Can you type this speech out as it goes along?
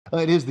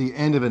It is the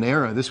end of an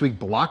era. This week,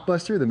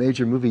 Blockbuster, the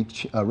major movie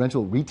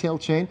rental retail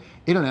chain,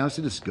 it announced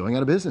it is going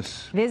out of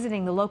business.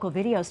 Visiting the local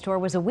video store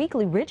was a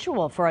weekly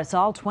ritual for us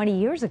all 20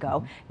 years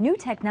ago. New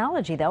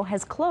technology, though,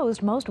 has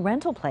closed most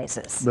rental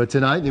places. But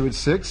tonight, new at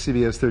 6,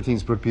 CBS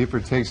 13's Brooke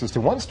Buford takes us to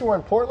one store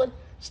in Portland,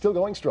 still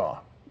going strong.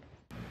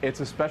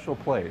 It's a special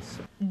place.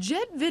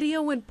 Jet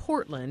Video in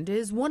Portland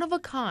is one of a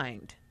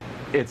kind.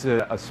 It's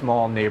a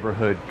small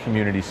neighborhood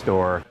community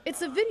store.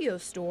 It's a video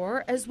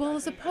store as well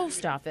as a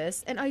post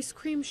office and ice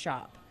cream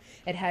shop.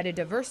 It had to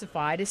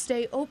diversify to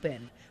stay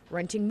open,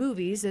 renting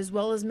movies as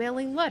well as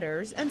mailing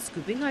letters and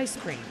scooping ice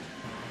cream.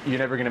 You're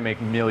never going to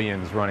make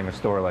millions running a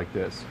store like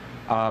this.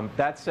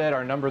 That said,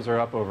 our numbers are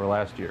up over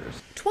last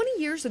year's.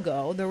 20 years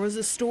ago, there was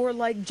a store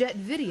like Jet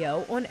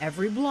Video on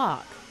every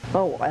block.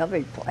 Oh,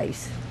 every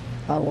place.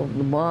 All of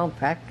the mall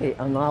factory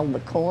on all the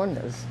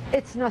corners.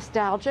 It's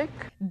nostalgic.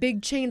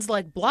 Big chains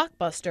like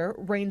Blockbuster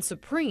reign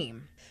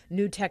supreme.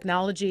 New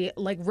technology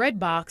like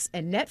Redbox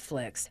and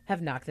Netflix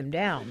have knocked them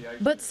down.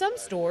 But some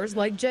stores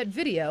like Jet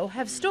Video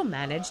have still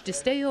managed to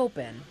stay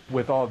open.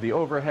 With all the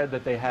overhead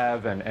that they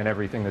have and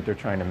everything that they're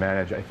trying to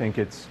manage, I think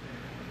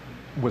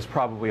was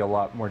probably a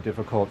lot more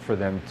difficult for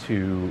them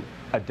to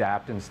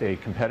adapt and stay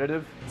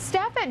competitive.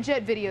 Staff at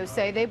Jet Video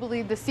say they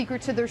believe the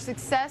secret to their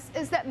success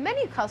is that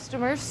many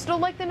customers still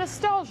like the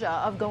nostalgia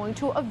of going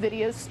to a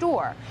video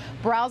store,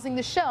 browsing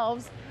the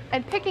shelves,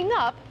 and picking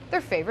up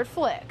their favorite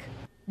flick.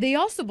 They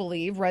also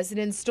believe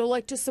residents still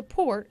like to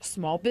support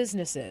small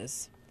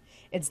businesses.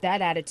 It's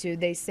that attitude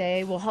they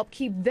say will help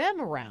keep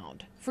them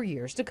around for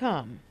years to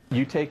come.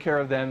 You take care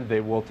of them, they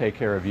will take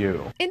care of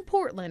you. In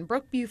Portland,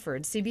 Brooke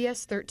Buford,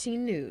 CBS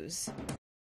 13 News.